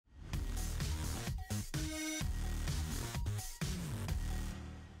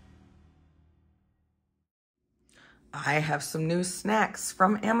I have some new snacks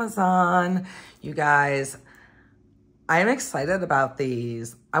from Amazon. You guys, I'm excited about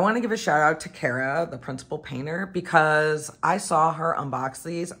these. I want to give a shout out to Carra, the principal painter, because I saw her unbox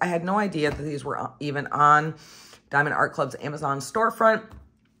these. I had no idea that these were even on Diamond Art Club's Amazon storefront.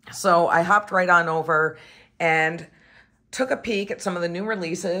 So I hopped right on over and took a peek at some of the new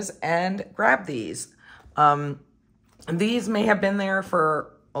releases and grabbed these. These may have been there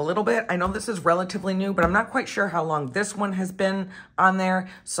for a little bit. I know this is relatively new, but I'm not quite sure how long this one has been on there.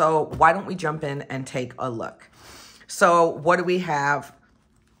 So why don't we jump in and take a look? So what do we have?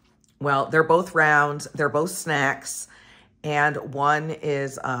 Well, they're both rounds. They're both snacks. And one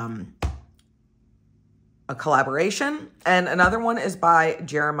is a collaboration. And another one is by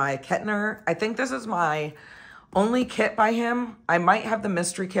Jeremiah Kettner. I think this is my only kit by him. I might have the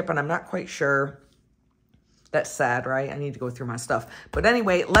mystery kit, but I'm not quite sure. That's sad, right? I need to go through my stuff. But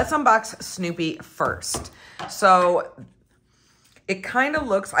anyway, let's unbox Snoopy first. So it kind of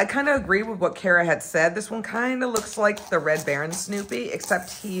looks, I kind of agree with what Carra had said. This one kind of looks like the Red Baron Snoopy,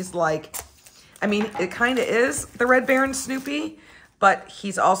 except he's like, I mean, it kind of is the Red Baron Snoopy, but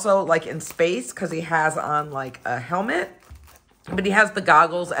he's also like in space because he has on like a helmet, but he has the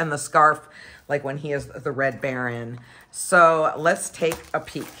goggles and the scarf like when he is the Red Baron. So let's take a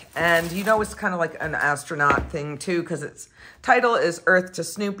peek. And you know, it's kind of like an astronaut thing too, because its title is Earth to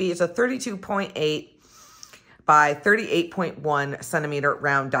Snoopy. It's a 32.8 by 38.1 centimeter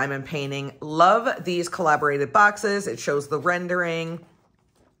round diamond painting. Love these collaborated boxes. It shows the rendering.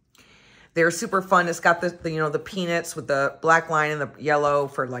 They're super fun. It's got the you know, the peanuts with the black line and the yellow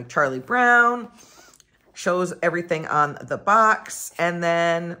for like Charlie Brown. Shows everything on the box. And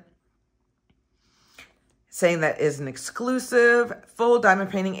then saying that is an exclusive full diamond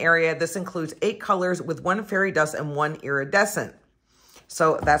painting area. This includes 8 colors with 1 fairy dust and 1 iridescent.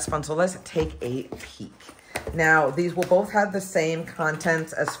 So that's fun. So let's take a peek. Now, these will both have the same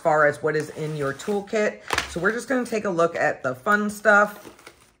contents as far as what is in your toolkit. So we're just going to take a look at the fun stuff.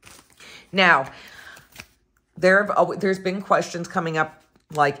 Now, there's been questions coming up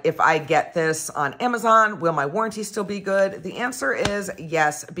like, if I get this on Amazon, will my warranty still be good? The answer is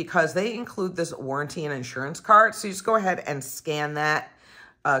yes, because they include this warranty and insurance card. So you just go ahead and scan that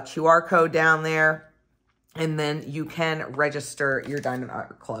QR code down there, and then you can register your Diamond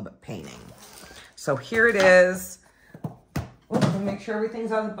Art Club painting. So here it is. Let me make sure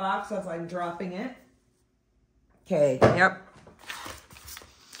everything's out of the box as I'm dropping it. Okay, yep.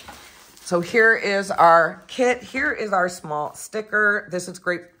 So here is our kit. Here is our small sticker. This is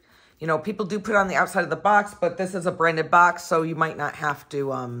great. You know, people do put it on the outside of the box, but this is a branded box, so you might not have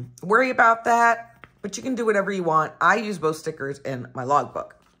to worry about that, but you can do whatever you want. I use both stickers in my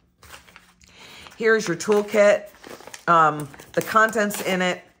logbook. Here's your toolkit. The contents in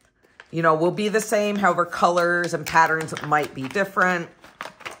it, you know, will be the same. However, colors and patterns might be different.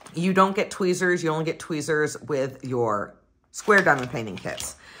 You don't get tweezers. You only get tweezers with your square diamond painting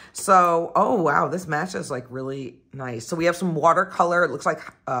kits. So, oh, wow, this matches like really nice. So we have some watercolor. It looks like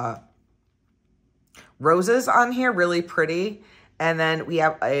roses on here, really pretty. And then we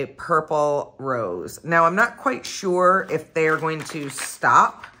have a purple rose. Now, I'm not quite sure if they're going to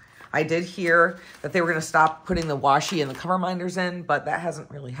stop. I did hear that they were going to stop putting the washi and the cover minders in, but that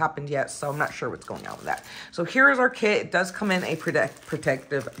hasn't really happened yet, so I'm not sure what's going on with that. So here is our kit. It does come in a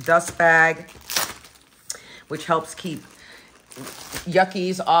protective dust bag, which helps keep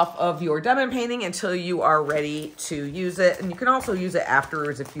yuckies off of your diamond painting until you are ready to use it. And you can also use it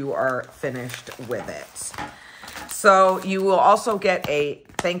afterwards if you are finished with it. So you will also get a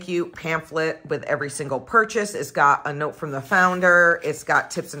thank you pamphlet with every single purchase. It's got a note from the founder. It's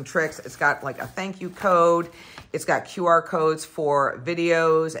got tips and tricks. It's got like a thank you code. It's got QR codes for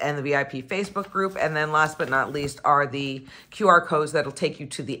videos and the VIP Facebook group. And then last but not least are the QR codes that'll take you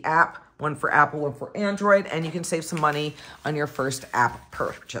to the app. One for Apple, one for Android, and you can save some money on your first app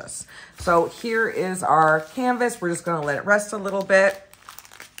purchase. So here is our canvas. We're just gonna let it rest a little bit.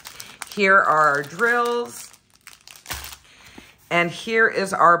 Here are our drills. And here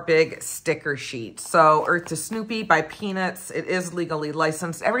is our big sticker sheet. So Earth to Snoopy by Peanuts. It is legally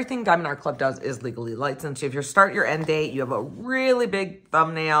licensed. Everything Diamond Art Club does is legally licensed. If you start your end date, you have a really big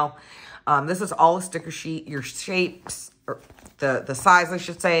thumbnail. This is all a sticker sheet, your shapes, or the size, I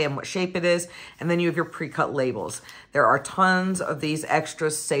should say, and what shape it is. And then you have your pre-cut labels. There are tons of these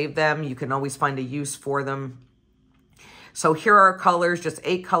extras. Save them. You can always find a use for them. So here are our colors, just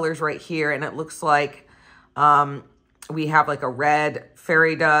 8 colors right here. And it looks like we have like a red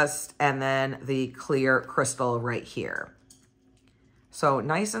fairy dust and then the clear crystal right here. So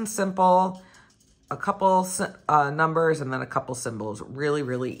nice and simple. A couple numbers and then a couple symbols. Really,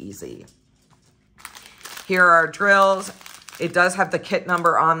 really easy. Here are our drills. It does have the kit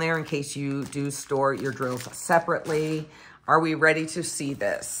number on there in case you do store your drills separately. Are we ready to see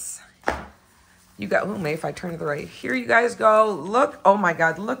this? You got, oh, maybe if I turn it the right, here you guys go. Look, oh my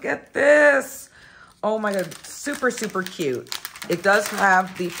God, look at this. Oh my God, super, super cute. It does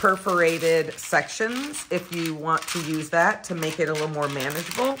have the perforated sections if you want to use that to make it a little more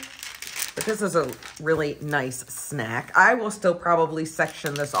manageable. But this is a really nice snack. I will still probably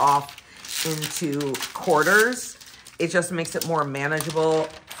section this off into quarters. It just makes it more manageable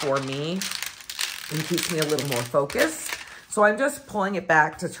for me and keeps me a little more focused. So I'm just pulling it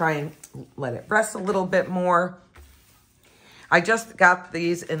back to try and let it rest a little bit more. I just got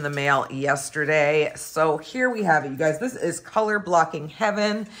these in the mail yesterday. So here we have it, you guys. This is color blocking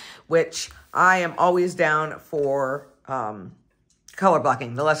heaven, which I am always down for color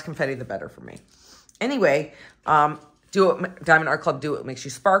blocking. The less confetti, the better for me. Anyway, Diamond Art Club, do it makes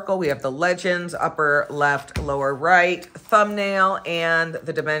you sparkle. We have the legends, upper left, lower right, thumbnail, and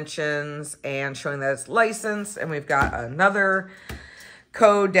the dimensions, and showing that it's licensed. And we've got another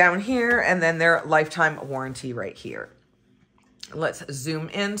code down here, and then their lifetime warranty right here. Let's zoom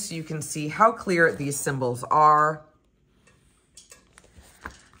in so you can see how clear these symbols are.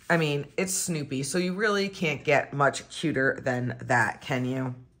 I mean, it's Snoopy, so you really can't get much cuter than that, can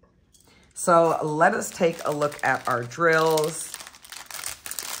you? So let us take a look at our drills.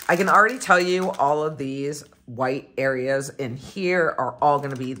 I can already tell you all of these white areas in here are all going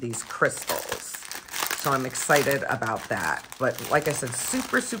to be these crystals. So I'm excited about that. But like I said,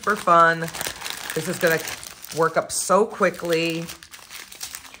 super, super fun. This is going to work up so quickly.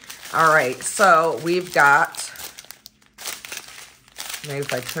 All right, so we've got, maybe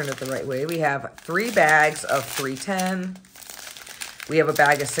if I turn it the right way, we have 3 bags of 310. We have a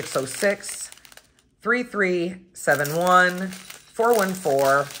bag of 606, 3371,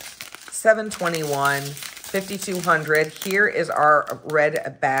 414, 721, 5200. Here is our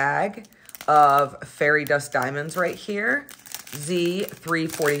red bag of fairy dust diamonds right here,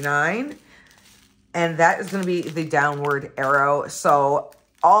 Z349. And that is going to be the downward arrow. So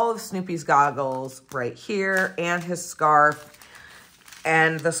all of Snoopy's goggles right here and his scarf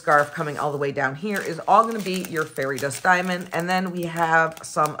and the scarf coming all the way down here is all going to be your fairy dust diamond. And then we have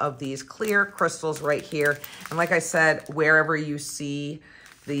some of these clear crystals right here. And like I said, wherever you see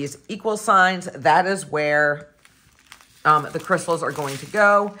these equal signs, that is where the crystals are going to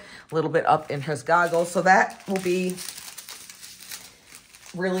go. A little bit up in his goggles. So that will be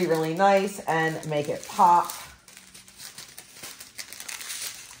really, really nice and make it pop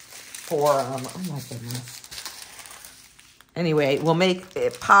for, oh my goodness. Anyway, we'll make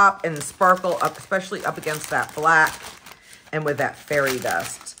it pop and sparkle up, especially up against that black and with that fairy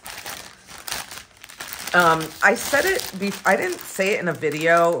dust. I said it, I didn't say it in a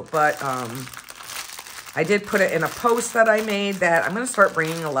video, but I did put it in a post that I made that I'm going to start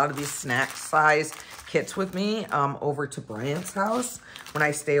bringing a lot of these snack size kits with me over to Bryant's house when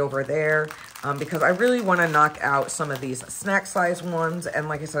I stay over there because I really want to knock out some of these snack size ones. And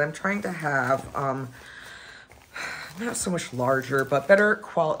like I said, I'm trying to have not so much larger, but better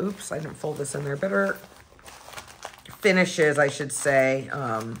quality. Oops, I didn't fold this in there. Better finishes, I should say,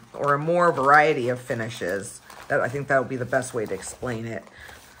 or a more variety of finishes. I think that would be the best way to explain it.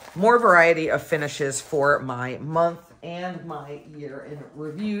 More variety of finishes for my month and my year in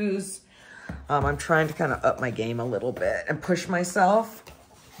reviews. I'm trying to kind of up my game a little bit and push myself.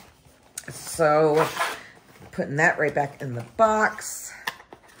 So putting that right back in the box.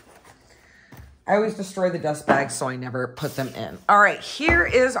 I always destroy the dust bags, so I never put them in. All right, here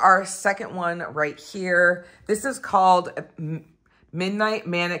is our second one right here. This is called Midnight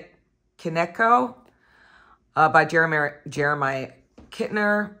Mannequineko by Jeremiah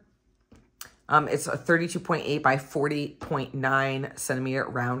Kittner. It's a 32.8 by 40.9 centimeter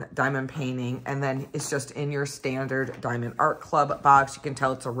round diamond painting. And then it's just in your standard Diamond Art Club box. You can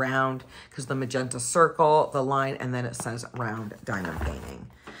tell it's a round because the magenta circle, the line, and then it says round diamond painting.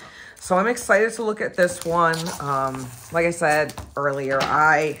 So I'm excited to look at this one. Like I said earlier,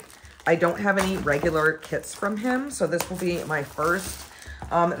 I don't have any regular kits from him. So this will be my first.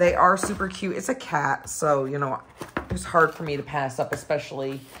 They are super cute. It's a cat. So, you know, it's hard for me to pass up,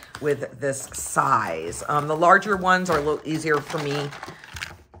 especially with this size. The larger ones are a little easier for me.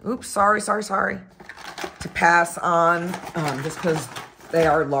 Oops, sorry. To pass on just because they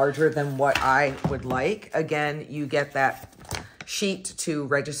are larger than what I would like. Again, you get that sheet to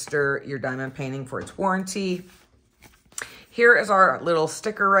register your diamond painting for its warranty. Here is our little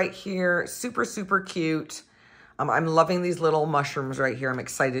sticker right here. Super, super cute. I'm loving these little mushrooms right here. I'm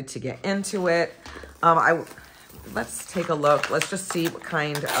excited to get into it. Let's take a look. Let's just see what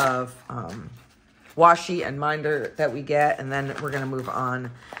kind of washi and minder that we get. And then we're going to move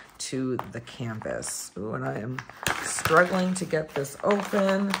on to the canvas. Ooh, and I am struggling to get this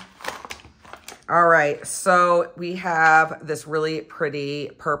open. All right, so we have this really pretty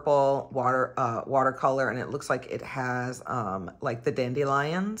purple watercolor, and it looks like it has like the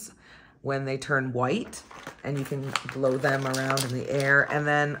dandelions when they turn white, and you can blow them around in the air. And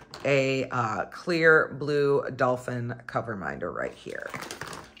then a clear blue dolphin cover minder right here.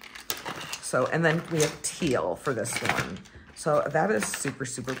 So, and then we have teal for this one. So that is super,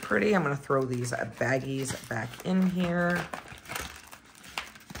 super pretty. I'm gonna throw these baggies back in here.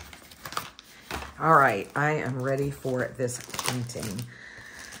 All right, I am ready for this painting.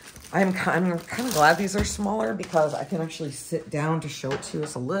 I'm kind of glad these are smaller because I can actually sit down to show it to you.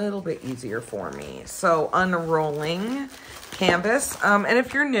 It's a little bit easier for me. So unrolling canvas. And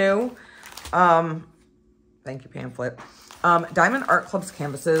if you're new, thank you, pamphlet. Diamond Art Club's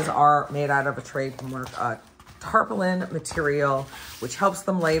canvases are made out of a trademark tarpaulin material, which helps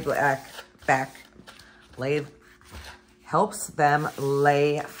them helps them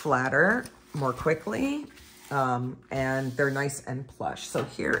lay flatter more quickly, and they're nice and plush. So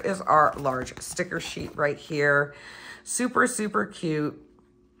here is our large sticker sheet right here. Super, super cute.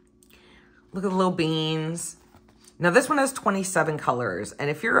 Look at the little beans. Now this one has 27 colors, and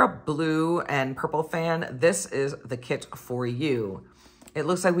if you're a blue and purple fan, this is the kit for you. It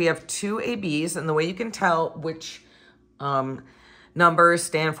looks like we have 2 ABs, and the way you can tell which numbers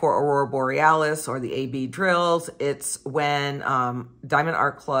stand for Aurora Borealis or the AB drills, it's when Diamond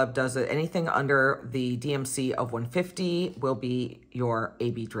Art Club does it. Anything under the DMC of 150 will be your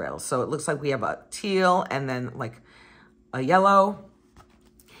AB drill. So it looks like we have a teal and then like a yellow.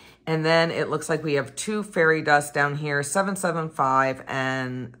 And then it looks like we have 2 fairy dust down here, 775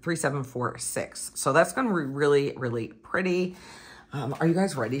 and 3746. So that's going to be really, really pretty. Are you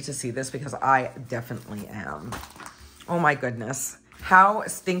guys ready to see this? Because I definitely am. Oh my goodness. How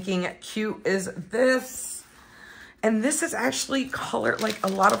stinking cute is this? And this is actually color, like a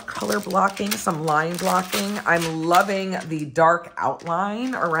lot of color blocking, some line blocking. I'm loving the dark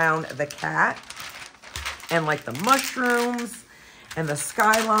outline around the cat and like the mushrooms and the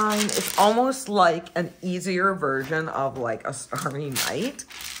skyline. It's almost like an easier version of like a Starry Night.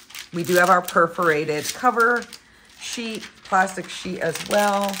 We do have our perforated cover sheet, plastic sheet as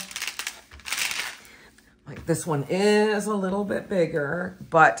well. Like this one is a little bit bigger,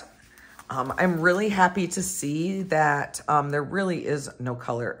 but I'm really happy to see that there really is no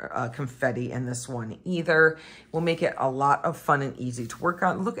color confetti in this one either. Will make it a lot of fun and easy to work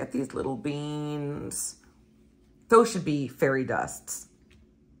on. Look at these little beans. Those should be fairy dusts.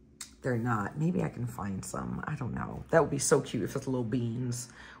 They're not. Maybe I can find some. I don't know. That would be so cute if the little beans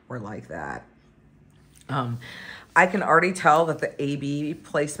were like that. I can already tell that the AB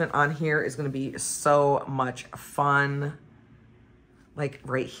placement on here is going to be so much fun. Like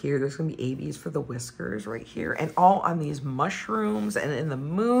right here, there's going to be ABs for the whiskers right here. And all on these mushrooms and in the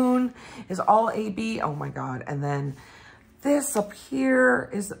moon is all AB. Oh my God. And then this up here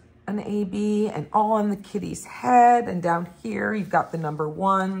is an AB and all on the kitty's head. And down here, you've got the number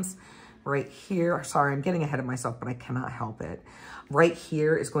 1s right here. Sorry, I'm getting ahead of myself, but I cannot help it. Right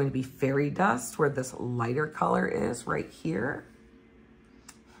here is going to be fairy dust, where this lighter color is right here.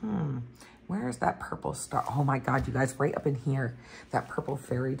 Where is that purple star? Oh my God, you guys, right up in here, that purple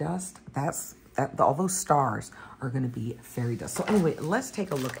fairy dust, all those stars are gonna be fairy dust. So anyway, let's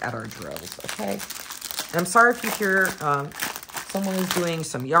take a look at our drills, okay? And I'm sorry if you hear someone is doing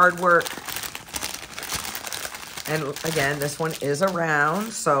some yard work. And again, this one is a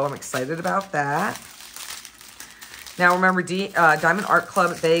round, so I'm excited about that. Now remember, Diamond Art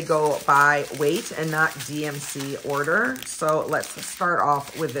Club, they go by weight and not DMC order. So let's start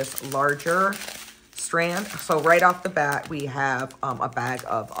off with this larger strand. So right off the bat, we have a bag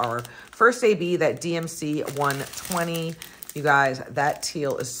of our first AB, that DMC 120. You guys, that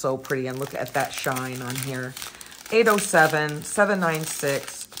teal is so pretty. And look at that shine on here. 807,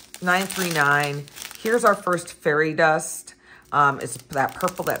 796, 939. Here's our first fairy dust. It's that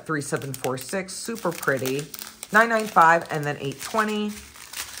purple, that 3746, super pretty. 995 and then 820.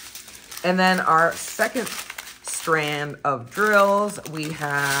 And then our second strand of drills, we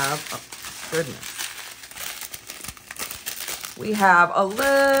have, oh goodness. We have a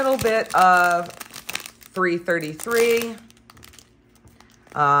little bit of 333,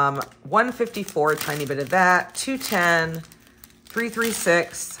 154, a tiny bit of that, 210,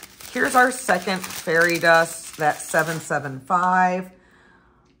 336. Here's our second fairy dust, that 775.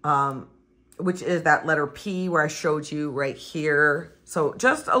 Which is that letter P where I showed you right here. So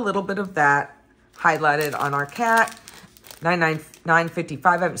just a little bit of that highlighted on our cat. $9.55.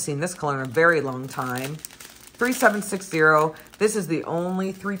 I haven't seen this color in a very long time. 3760. This is the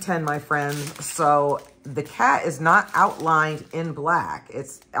only 310, my friends. So the cat is not outlined in black.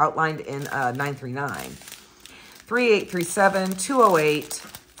 It's outlined in 939. 3837, 208,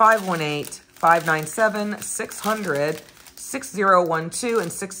 518, 597, 600, 6012,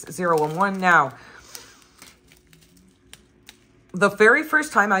 and 6011. Now, the very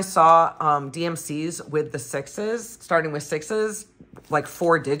first time I saw DMCs with the sixes, starting with sixes, like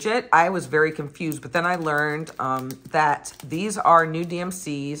 4-digit, I was very confused. But then I learned that these are new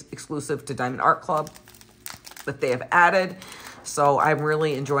DMCs exclusive to Diamond Art Club that they have added. So I'm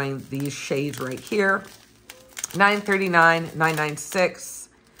really enjoying these shades right here. 939, 996,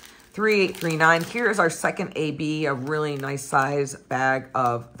 3839. Here's our second AB, a really nice size bag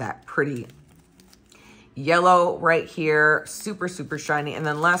of that pretty yellow right here, super, super shiny. And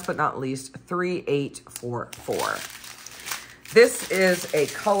then last but not least, 3844. This is a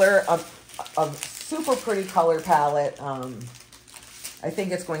color of super pretty color palette. I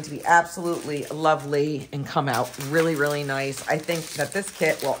think it's going to be absolutely lovely and come out really, really nice. I think that this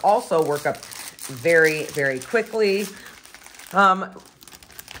kit will also work up very, very quickly. The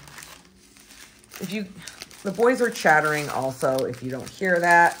boys are chattering also, if you don't hear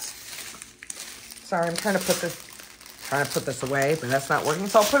that. Sorry, I'm trying to put this away, but that's not working,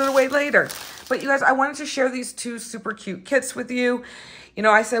 so I'll put it away later. But you guys, I wanted to share these two super cute kits with you. You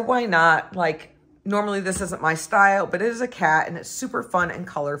know, I said, why not? Like, normally this isn't my style, but it is a cat, and it's super fun and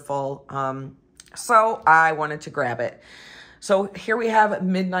colorful. So I wanted to grab it. So here we have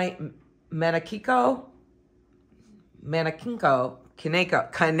Midnight Kaneko,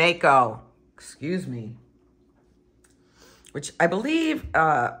 excuse me, which I believe,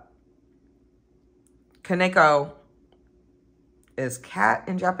 Kaneko is cat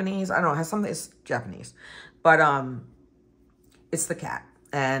in Japanese. I don't know, it has something, it's Japanese, but it's the cat,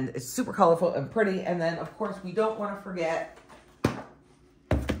 and it's super colorful and pretty. And then of course we don't want to forget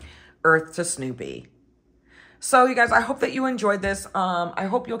Earth to Snoopy. So you guys, I hope that you enjoyed this. I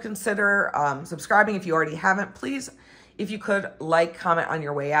hope you'll consider subscribing if you already haven't. Please, if you could, like, comment on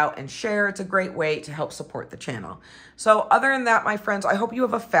your way out, and share. It's a great way to help support the channel. So other than that, my friends, I hope you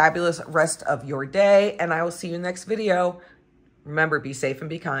have a fabulous rest of your day, and I will see you in the next video. Remember, be safe and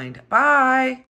be kind. Bye.